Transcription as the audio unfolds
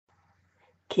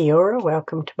Kia ora,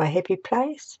 welcome to my happy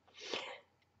place.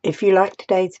 If you like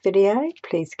today's video,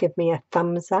 please give me a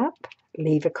thumbs up,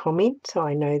 leave a comment so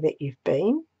I know that you've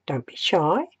been. Don't be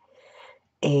shy,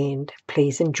 and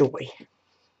please enjoy.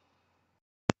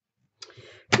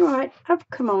 Right, I've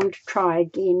come on to try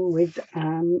again with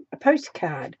a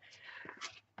postcard.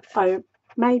 I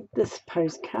made this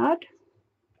postcard,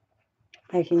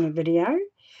 making a video,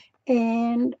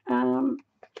 and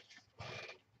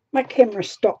my camera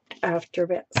stopped after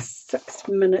about 6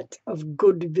 minutes of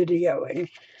good videoing,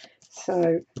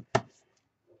 so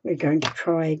we're going to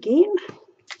try again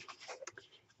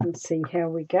and see how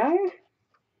we go.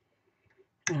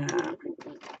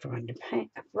 Find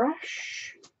a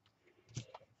brush,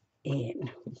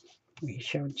 and we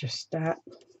shall just start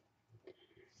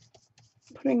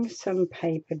putting some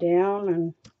paper down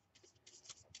and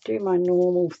do my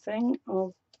normal thing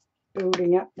of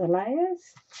building up the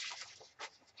layers.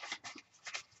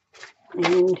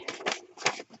 And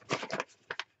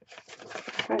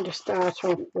I'm going to start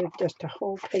off with just a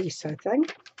whole piece, I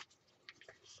think.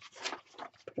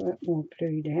 Put a bit more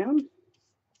glue down.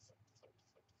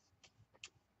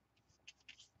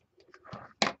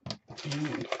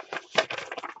 And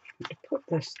put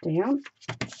this down.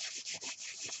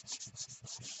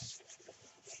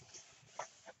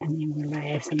 And then we'll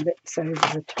layer some bits over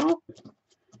the top.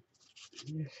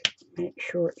 Just make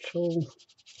sure it's all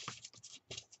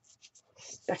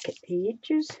stuck at the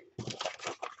edges.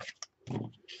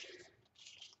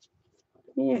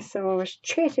 Yeah, so I was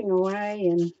chatting away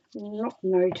and not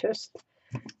noticed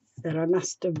that I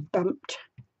must have bumped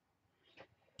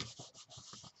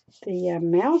the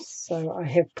mouse, so I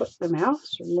have put the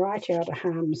mouse right out of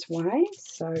harm's way,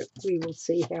 so we will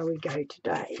see how we go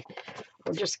today.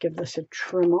 I'll just give this a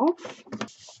trim off.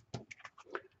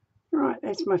 Right,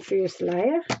 that's my first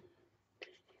layer.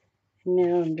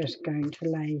 Now I'm just going to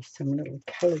lay some little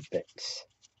coloured bits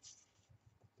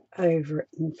over it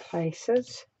in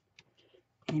places,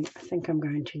 and I think I'm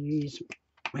going to use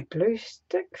my glue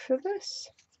stick for this.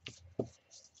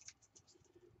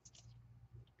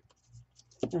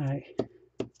 So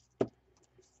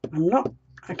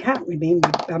I can't remember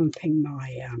bumping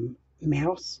my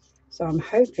mouse, so I'm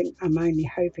only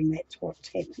hoping that's what's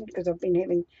happened, because I've been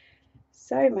having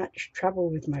so much trouble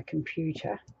with my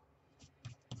computer.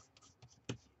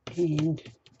 And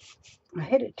I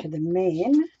had it to the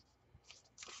man,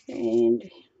 and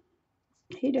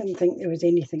he didn't think there was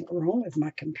anything wrong with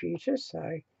my computer,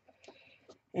 so,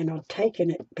 and I'd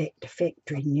taken it back to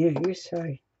factory new,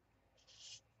 so,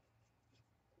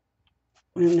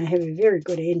 and they have a very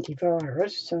good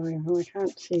antivirus, so I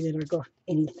can't see that I got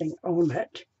anything on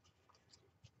it.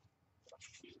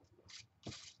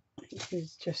 It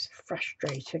is just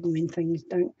frustrating when things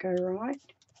don't go right.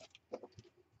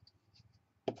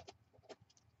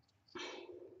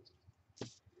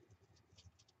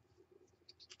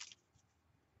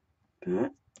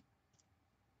 But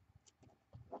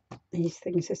these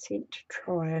things are sent to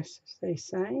try us, as they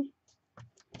say,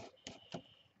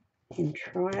 and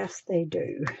try us they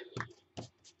do.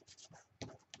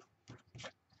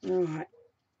 Right.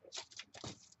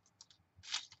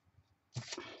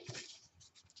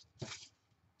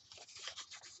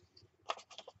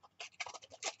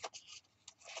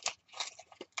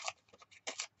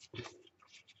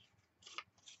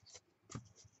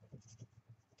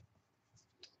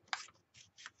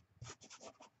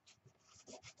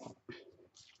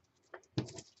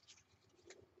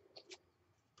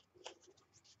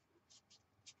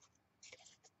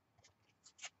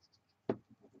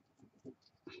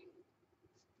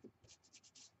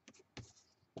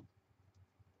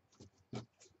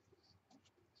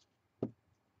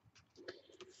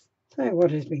 So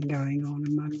what has been going on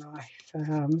in my life?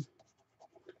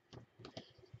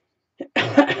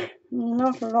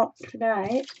 Not a lot today.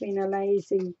 It's been a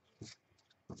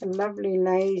lovely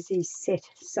lazy set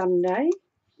Sunday.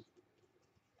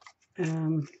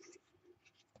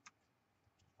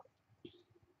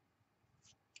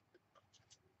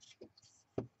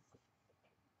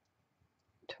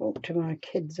 Talked to my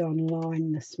kids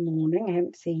online this morning. I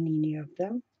haven't seen any of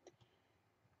them.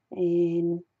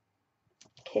 And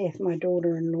Kath, my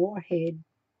daughter-in-law, had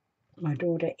my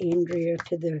daughter Andrea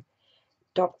to the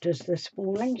doctors this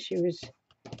morning. She was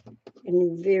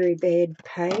in very bad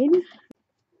pain.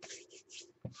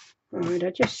 Right,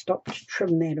 I just stopped to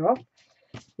trim that off.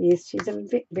 Yes, she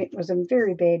was in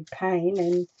very bad pain,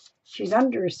 and she's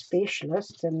under a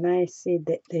specialist, and they said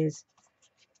that there's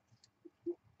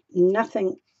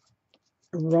nothing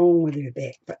wrong with her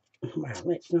back, but, well,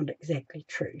 that's not exactly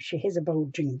true. She has a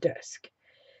bulging disc,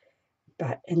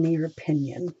 but in their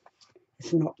opinion,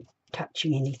 it's not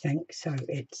touching anything, so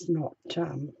it's not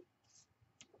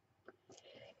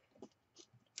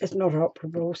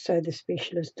operable, so the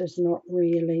specialist is not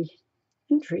really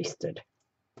interested.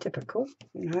 Typical,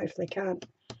 you know, if they can't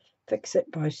fix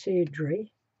it by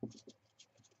surgery,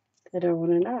 they don't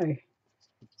want to know.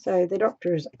 So the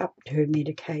doctor is up to her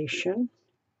medication,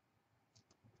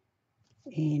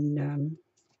 and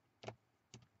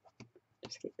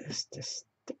just get this to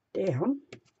stick down.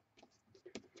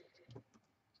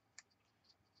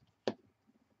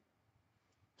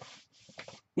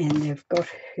 And they've got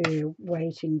her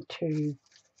waiting to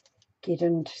get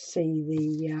in to see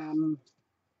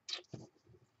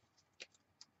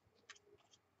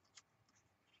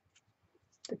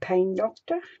the pain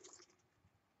doctor.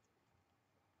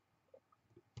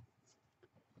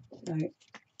 So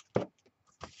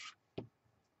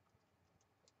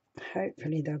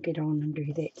hopefully they'll get on and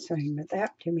do that soon, but they're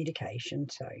up to medication,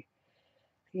 so I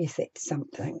guess that's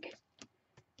something.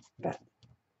 But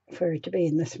for her to be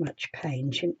in this much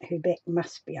pain, her back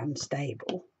must be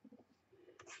unstable.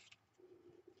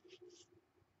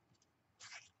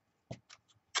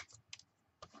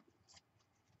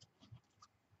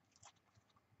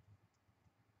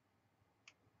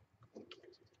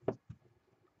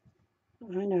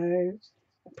 I know,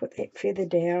 I put that feather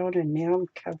down and now I'm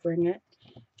covering it.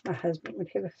 My husband would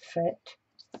have a fit.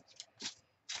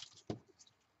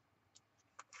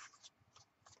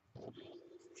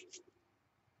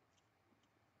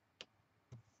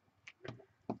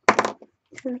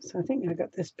 So I think I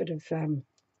got this bit of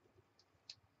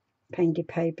painted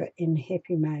paper in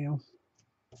Happy Mail.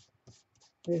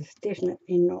 It's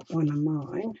definitely not one of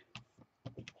mine.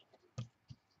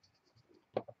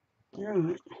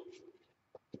 Right,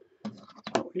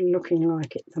 that's what we're looking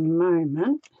like at the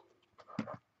moment.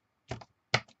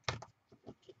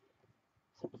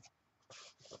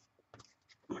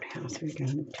 What else are we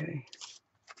going to do?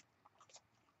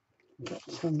 Got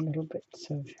some little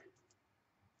bits of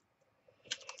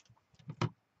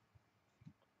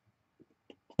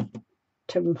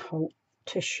Tim Holt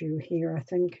tissue here, I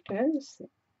think it is, that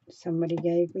somebody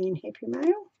gave me in Happy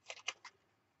Mail.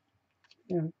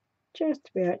 I've just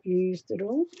about used it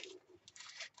all.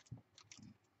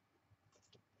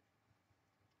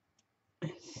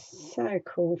 It's so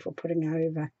cool for putting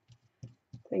over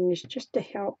things just to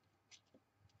help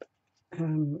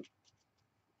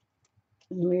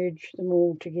merge them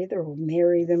all together or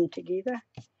marry them together.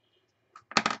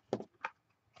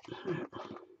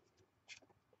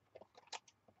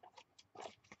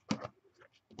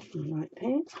 Like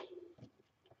that.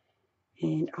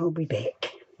 And I'll be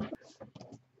back.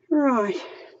 Right,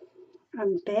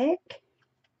 I'm back.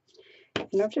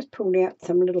 And I've just pulled out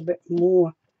some little bit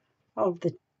more of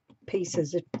the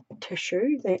pieces of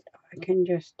tissue that I can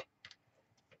just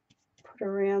put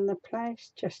around the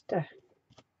place just to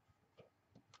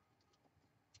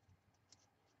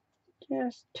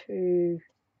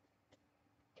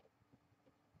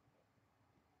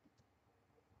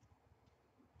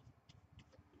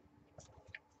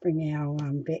bring our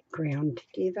background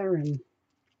together and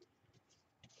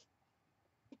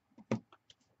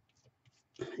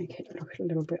make it look a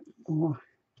little bit more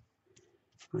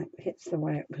like that's the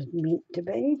way it was meant to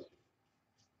be.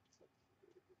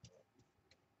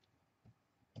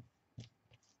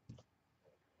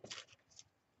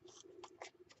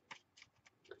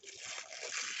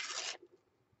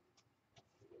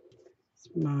 It's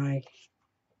my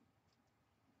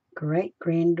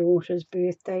great-granddaughter's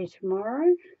birthday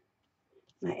tomorrow,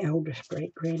 my eldest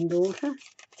great-granddaughter.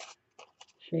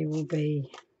 She will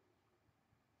be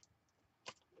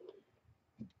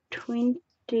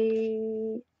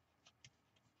 28.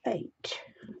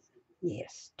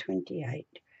 Yes, 28.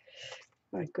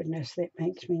 My goodness, that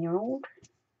makes me old.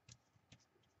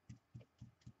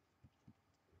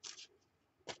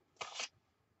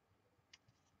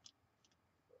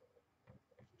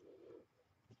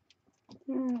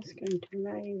 I'm just going to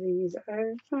lay these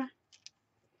over,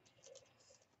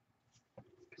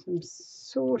 because I'm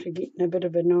sort of getting a bit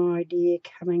of an idea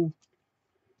coming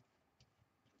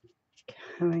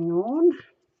on.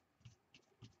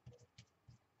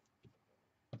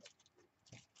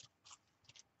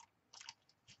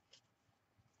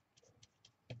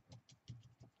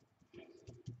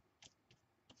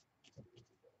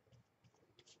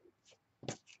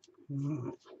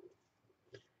 Right.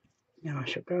 Now I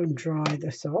shall go and dry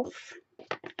this off.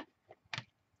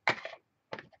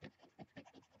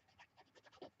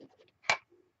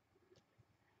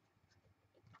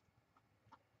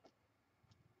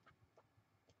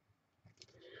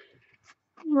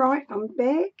 Right, I'm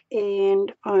back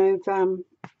and I've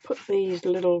put these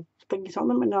little things on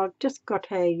them, and I've just got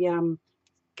a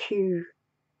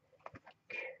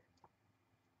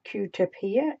Q-tip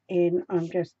here, and I'm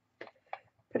just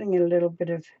putting a little bit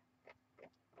of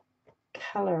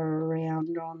colour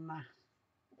around on the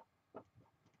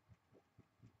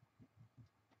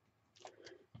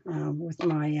with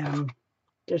my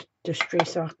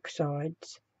distress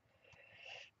oxides,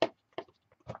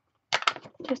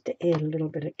 just to add a little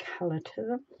bit of colour to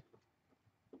them.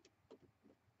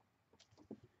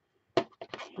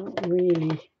 Not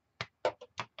really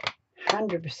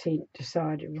 100%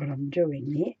 decided what I'm doing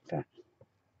yet, but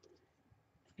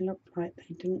they look like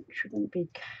they shouldn't be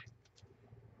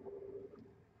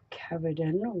covered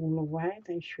in all the way.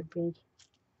 They should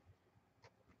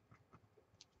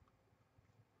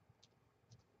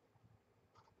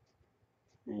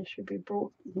be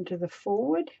brought into the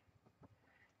forward.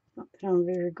 Not that I'm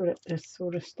very good at this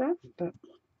sort of stuff, but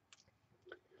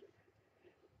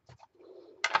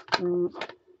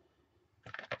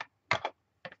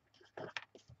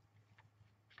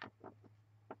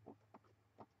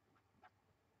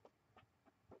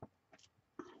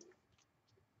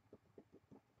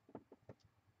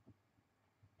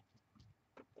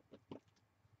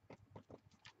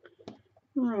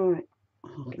right,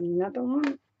 I'll get another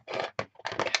one,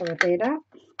 cover that up,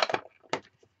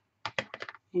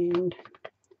 and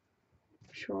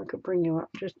I'm sure I could bring you up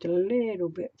just a little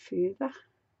bit further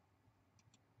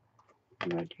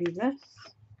when I do this.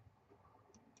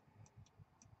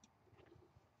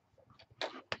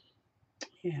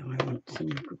 Yeah, I want some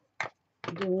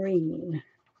green,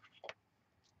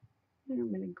 a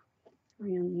little bit of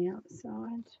green on the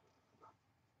outside.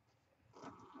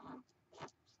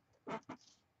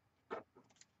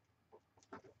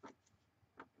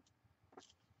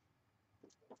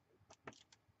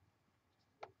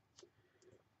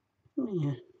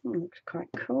 Yeah, that looks quite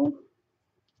cool.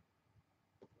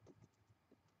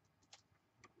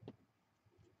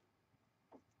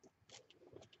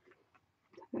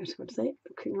 That's what's that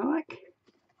looking like.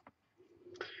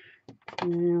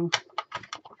 Now,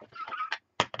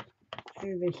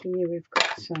 over here we've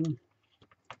got some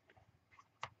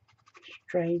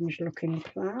strange looking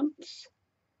plants.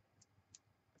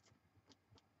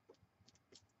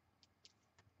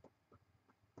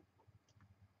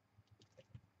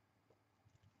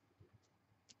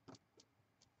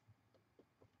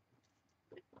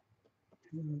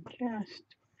 And just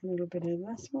a little bit of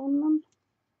this on them.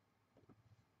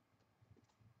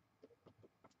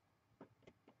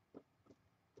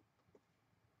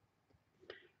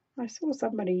 I saw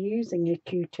somebody using a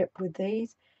Q-tip with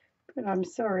these, but I'm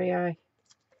sorry, I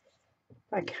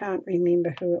can't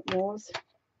remember who it was.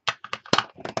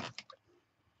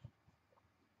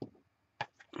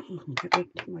 Go back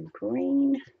to my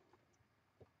green.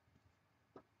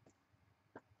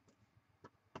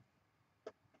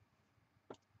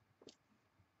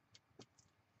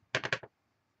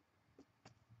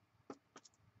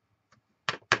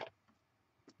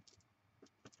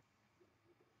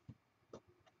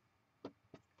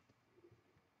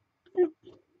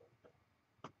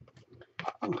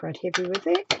 I'm quite happy with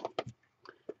that.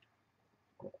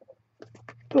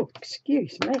 Oh,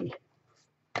 excuse me.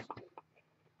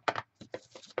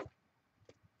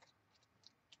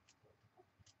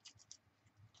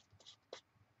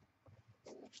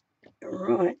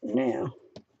 Right, now,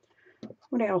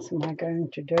 what else am I going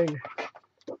to do?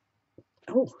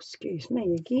 Oh, excuse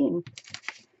me again.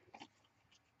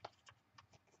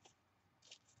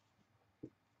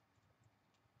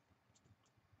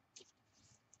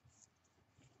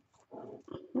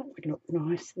 That would look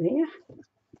nice there.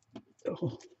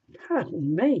 Oh,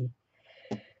 pardon me.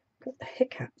 Got the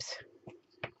hiccups.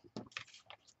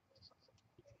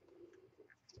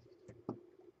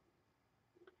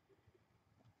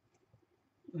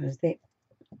 Was that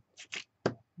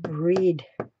bread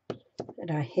that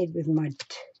I had with my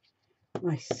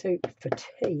soup for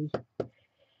tea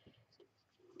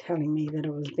telling me that I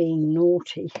was being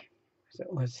naughty, because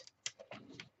it was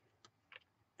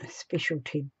a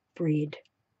specialty bread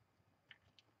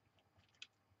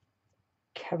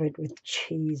covered with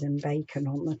cheese and bacon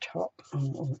on the top.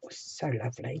 Oh, it was so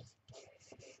lovely.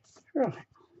 Right,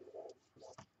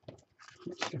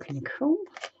 it's looking cool.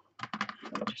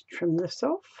 Just trim this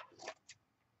off.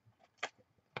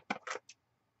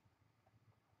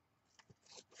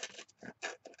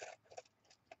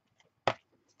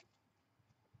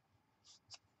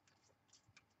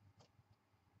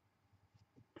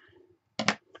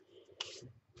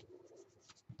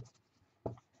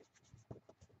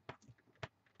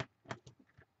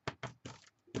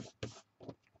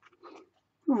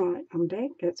 Right, I'm back.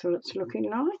 That's what it's looking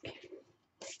like.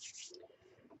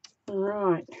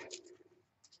 Right.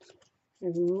 I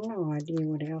have no idea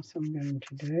what else I'm going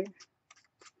to do.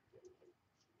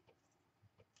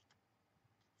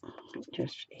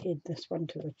 Just head this one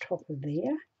to the top of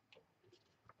there.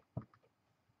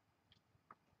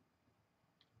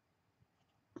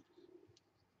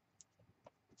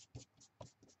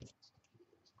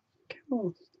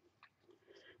 Cool.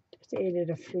 Just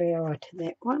added a flower to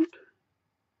that one.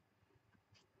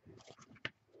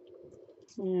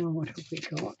 Now what have we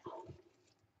got?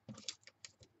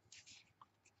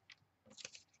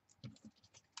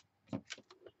 A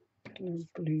little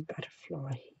blue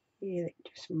butterfly here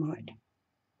that just might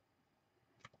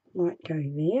go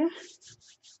there.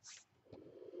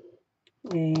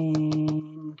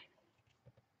 And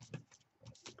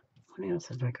what else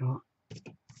have I got?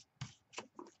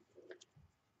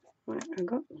 Right, I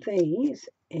got these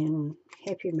in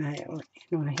Happy Mail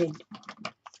and I had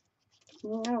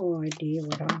no idea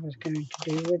what I was going to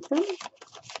do with them,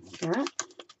 but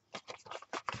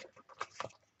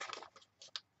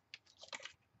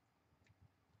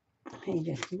they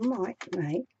just might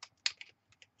make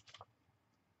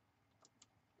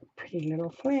pretty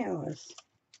little flowers.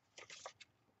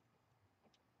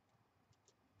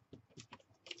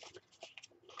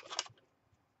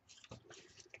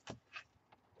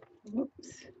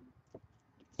 Whoops.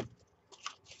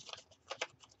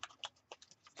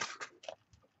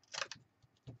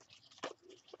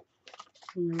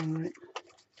 Right.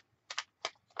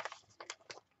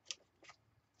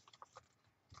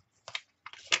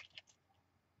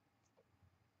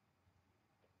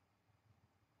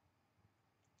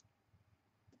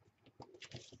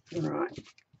 Right.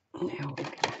 Now we're going to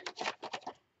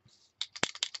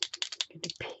get a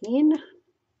pen.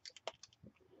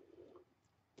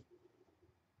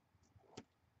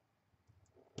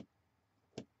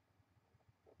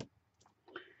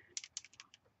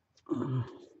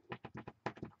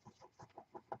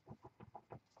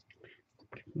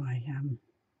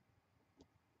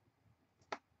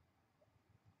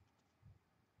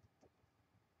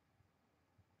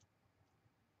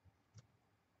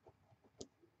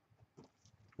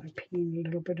 My pen a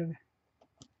little bit of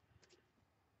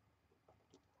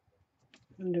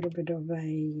a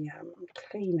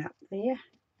clean up there.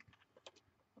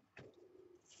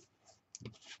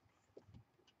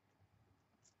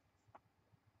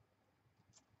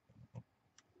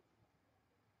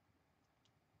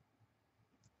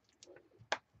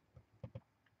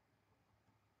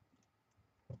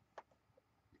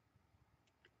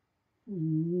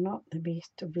 Not the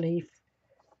best of leaf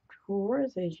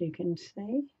drawers, as you can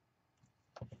see.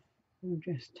 We'll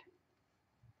just a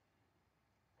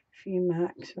few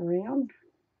marks around.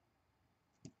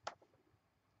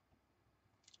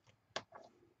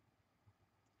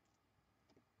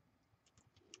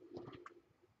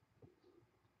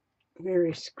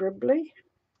 Very scribbly.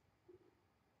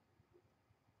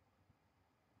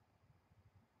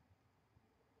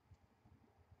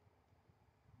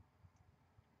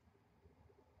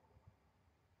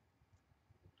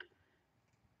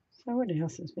 So what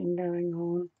else has been going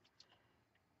on?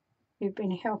 We've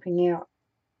been helping out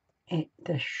at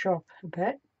the shop a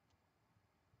bit.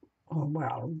 Or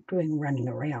well, running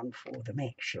around for them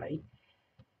actually.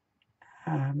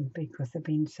 Because they've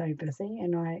been so busy.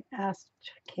 And I asked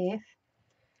Kath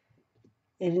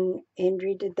and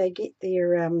Andrew, did they get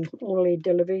their all their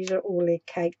deliveries, all their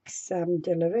cakes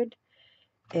delivered?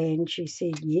 And she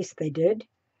said yes, they did.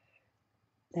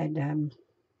 They'd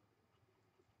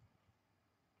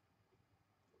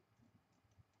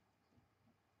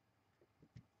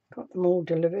got them all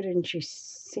delivered, and she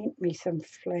sent me some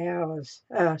flowers,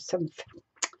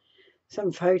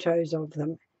 some photos of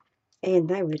them, and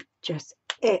they were just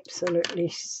absolutely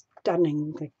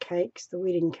stunning. The cakes, the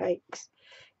wedding cakes,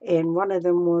 and one of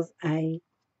them was a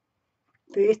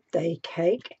birthday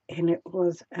cake, and it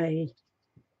was a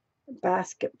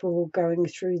basketball going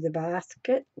through the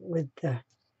basket with the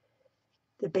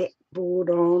backboard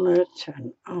on it,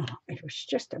 and oh, it was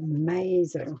just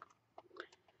amazing.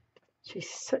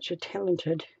 She's such a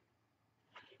talented.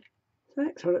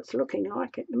 That's what it's looking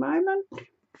like at the moment.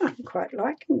 I'm quite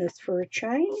liking this for a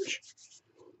change.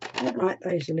 I don't like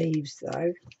those leaves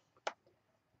though.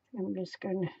 I'm just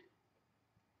going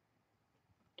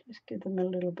to give them a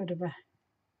little bit of a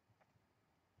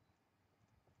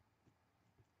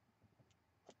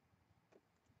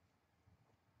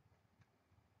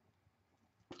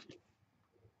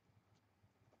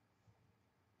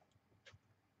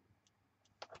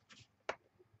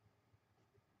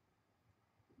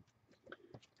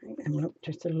make them look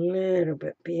just a little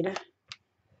bit better.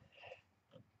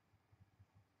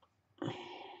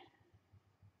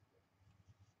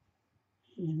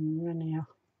 And run our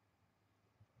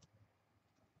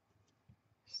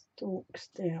looks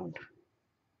down.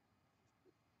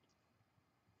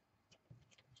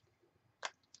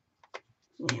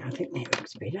 Yeah, I think that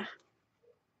looks better.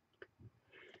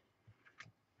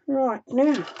 Right,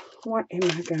 now what am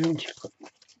I going to put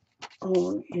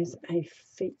on as a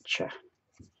feature?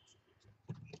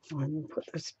 I will put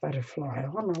this butterfly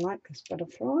on. I like this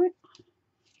butterfly.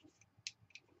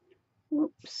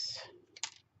 Whoops.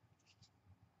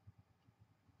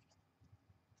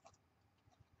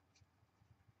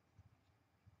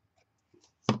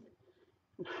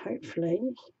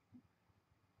 Hopefully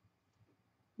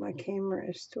my camera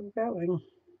is still going.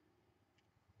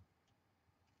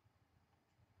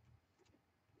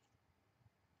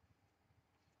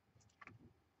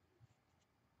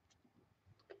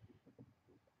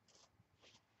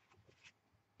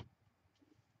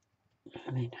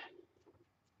 And then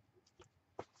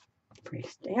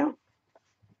press down.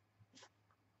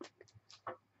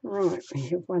 Right, we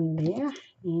have one there,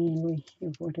 and we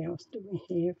have, what else do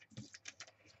we have?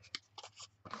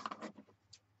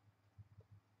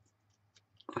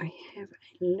 I have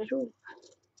a little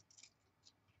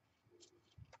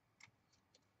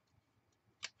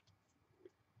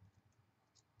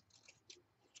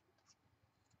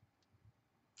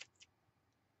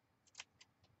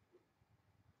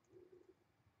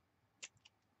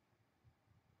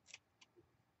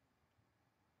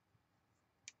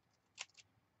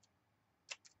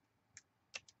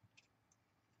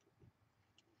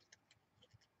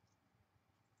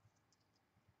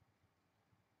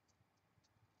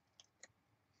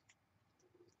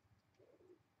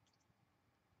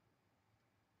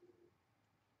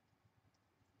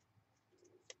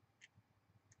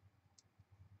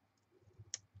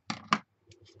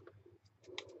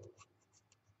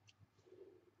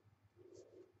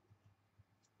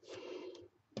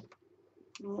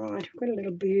Right, I've got a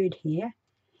little bird here.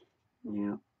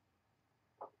 Now,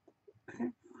 I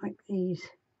don't like these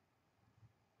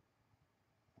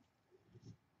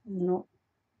not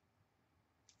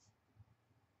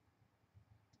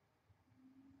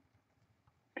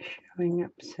showing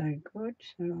up so good,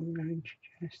 so I'm going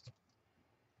to just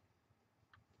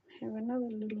have another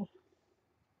little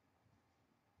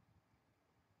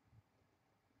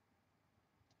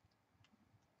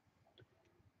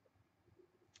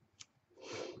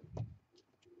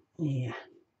yeah,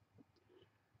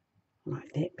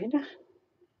 like that better.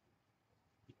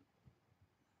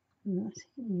 And this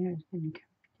here is going to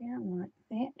come down like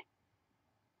that.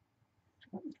 It's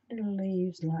got little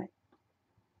leaves like,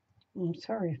 I'm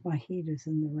sorry if my head is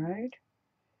in the road.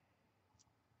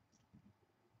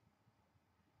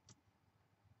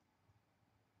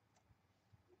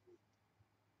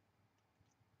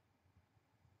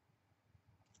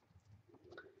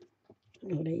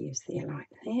 Little leaves there like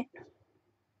that.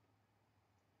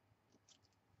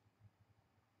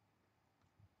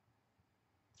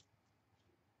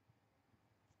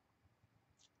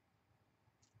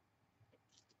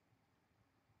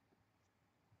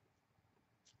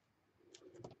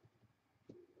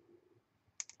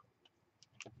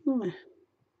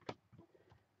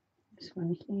 This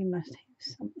one here must have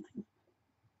something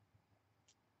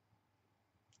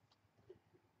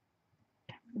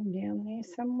coming down there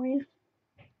somewhere.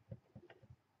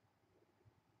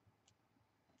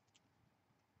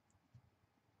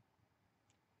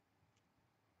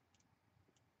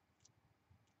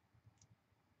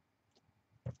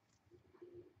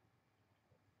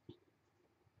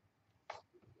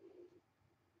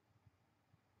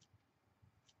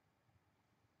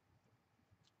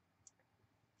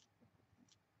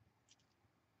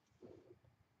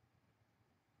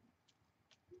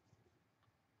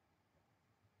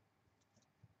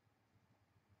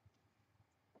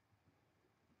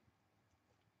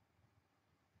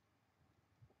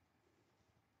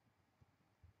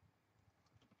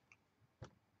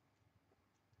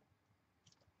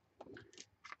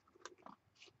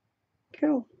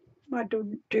 Cool. My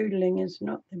doodling is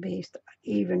not the best,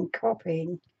 even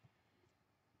copying,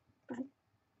 but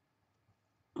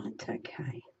it's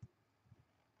okay.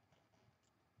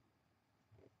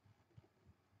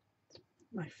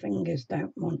 My fingers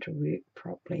don't want to work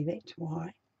properly, that's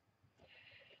why.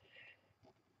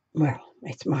 Well,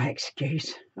 that's my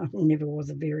excuse. I never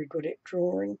was very good at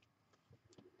drawing.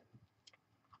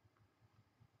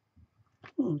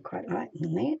 Quite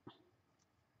liking that.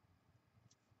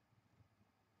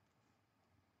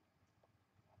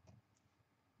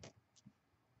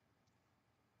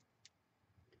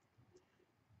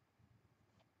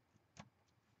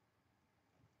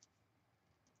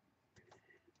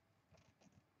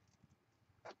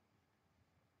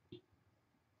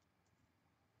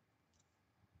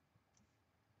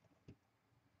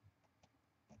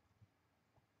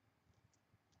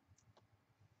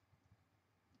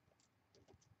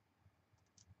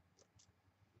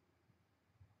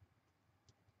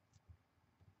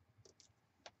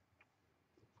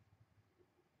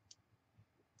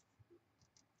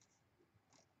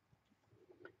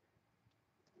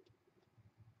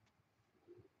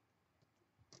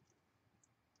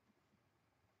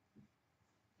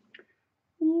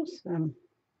 Awesome.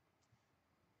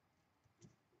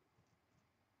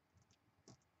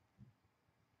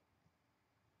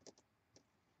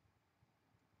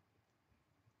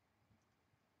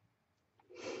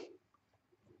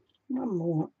 One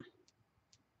more.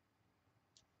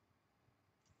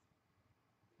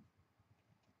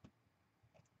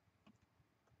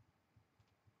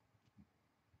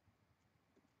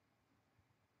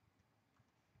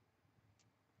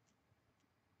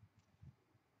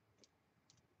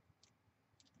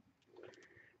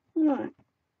 Right.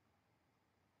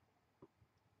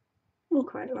 I'm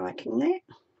quite liking that.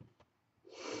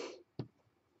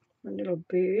 A little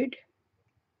bird.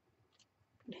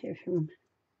 Could have him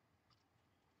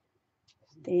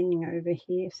standing over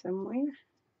here somewhere.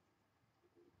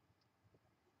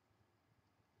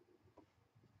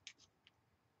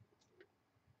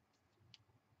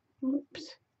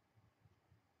 Oops.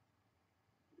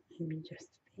 Maybe just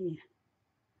there.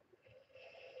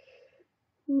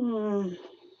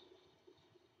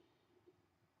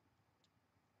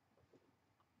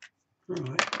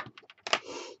 Right.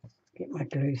 Get my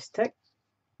glue stick.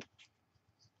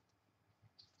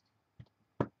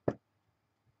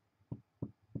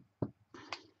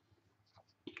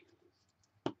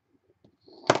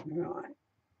 Right.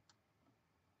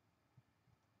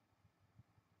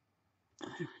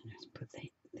 Just put that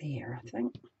there, I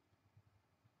think.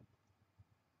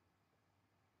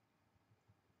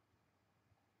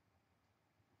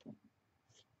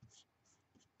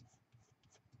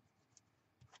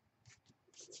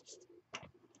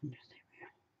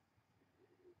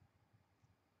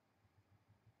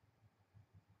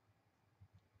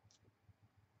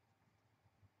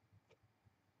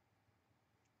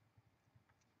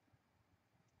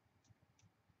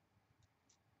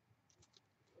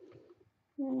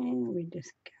 And we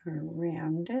just go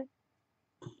around it.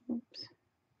 Oops.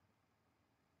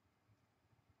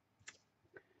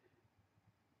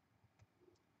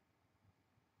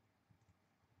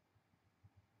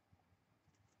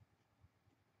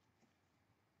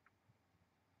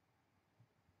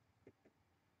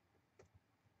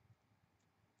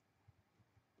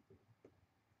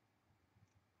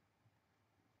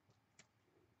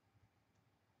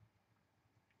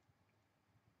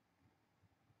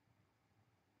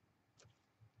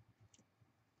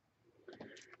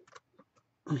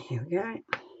 Here we go.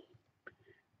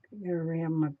 Go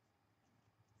around my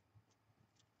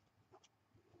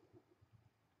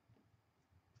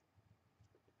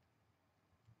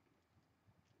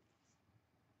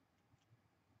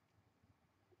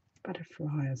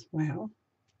butterfly as well.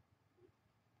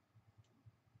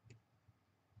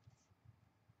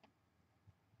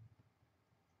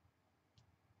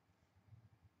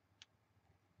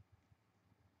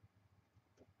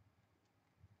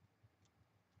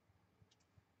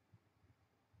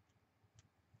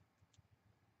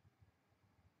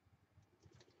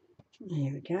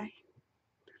 There we go.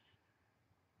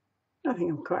 I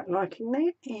think I'm quite liking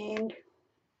that, and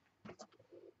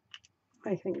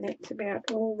I think that's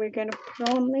about all we're going to put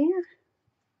on there.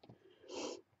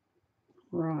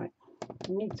 Right,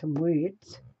 we need some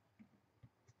words.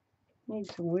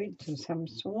 Need some words of some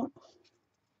sort.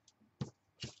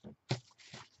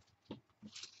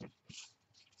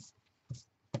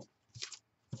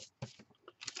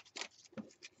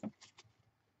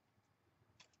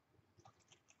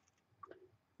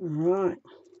 Right.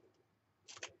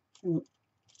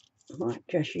 Might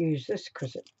just use this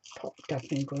because it popped up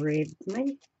and grabbed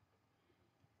me.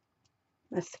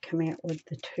 Must have come out with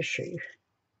the tissue.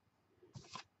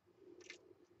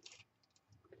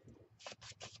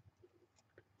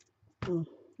 Oh,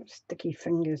 sticky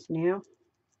fingers now.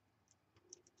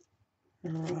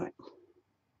 Alright.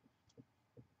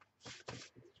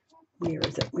 Where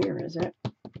is it? Where is it?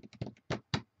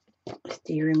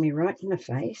 Staring me right in the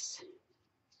face.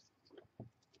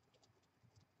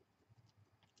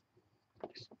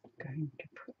 Just going to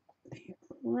put that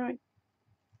right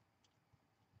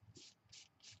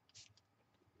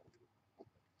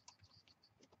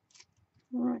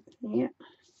there.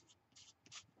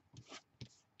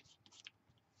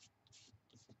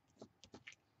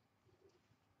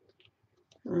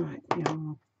 Right, now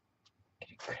I'll get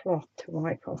a cloth to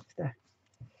wipe off the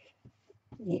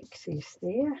excess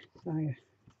there. So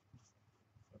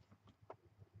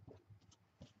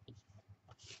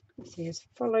it says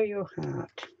follow your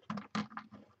heart.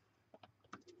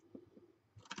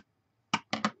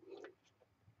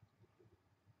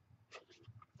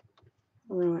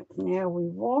 Right, now we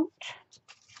want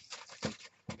a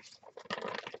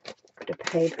bit of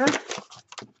paper.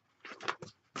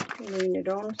 Lean it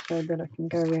on so that I can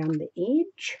go around the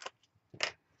edge.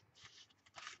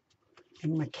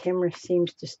 And my camera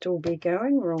seems to still be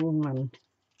going. Wrong one.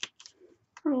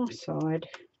 Wrong side.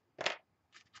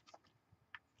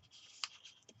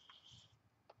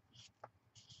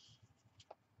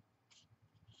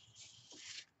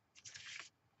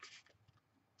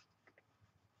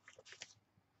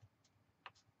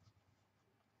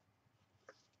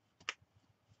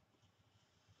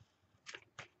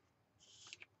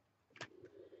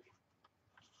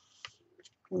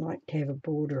 I like to have a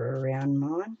border around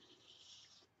mine.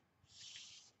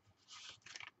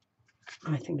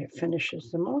 I think it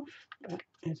finishes them off, but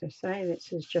as I say,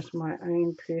 this is just my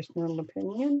own personal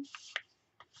opinion.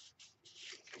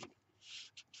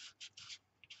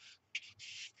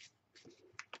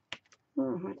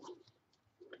 Alright,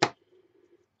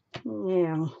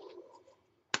 now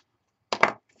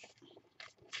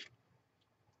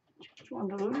just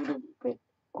want a little bit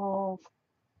of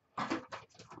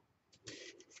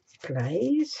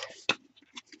glaze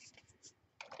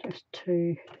just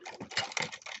to,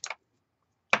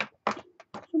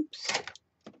 oops,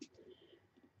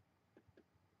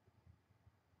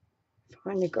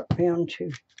 finally got round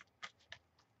to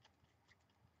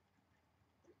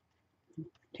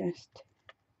just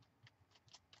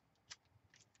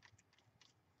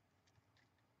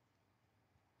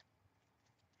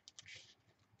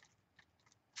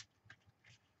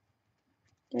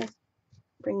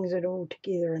brings it all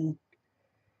together and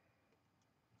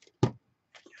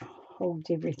holds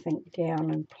everything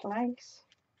down in place.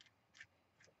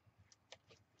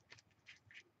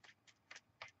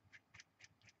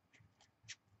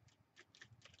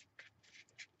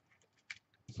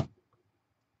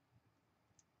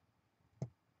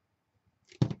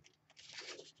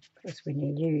 Because when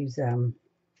you use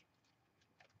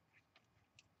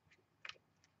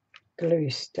glue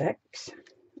sticks,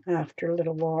 after a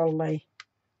little while they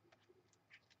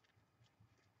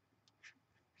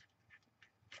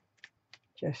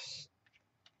just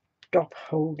stop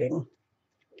holding.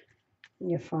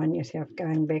 And you find yourself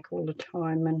going back all the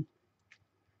time and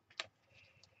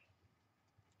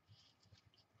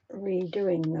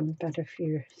redoing them. But if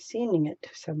you're sending it to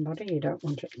somebody, you don't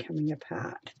want it coming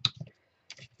apart.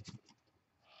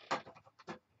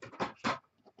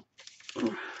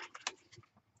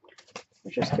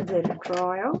 I'll just give that a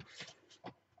dry off.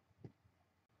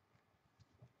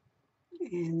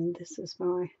 And this is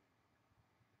my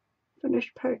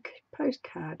finished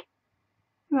postcard.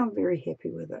 And I'm very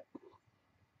happy with it.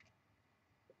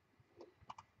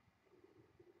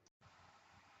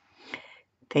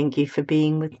 Thank you for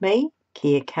being with me.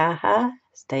 Kia kaha,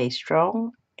 stay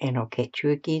strong, and I'll catch you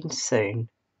again soon.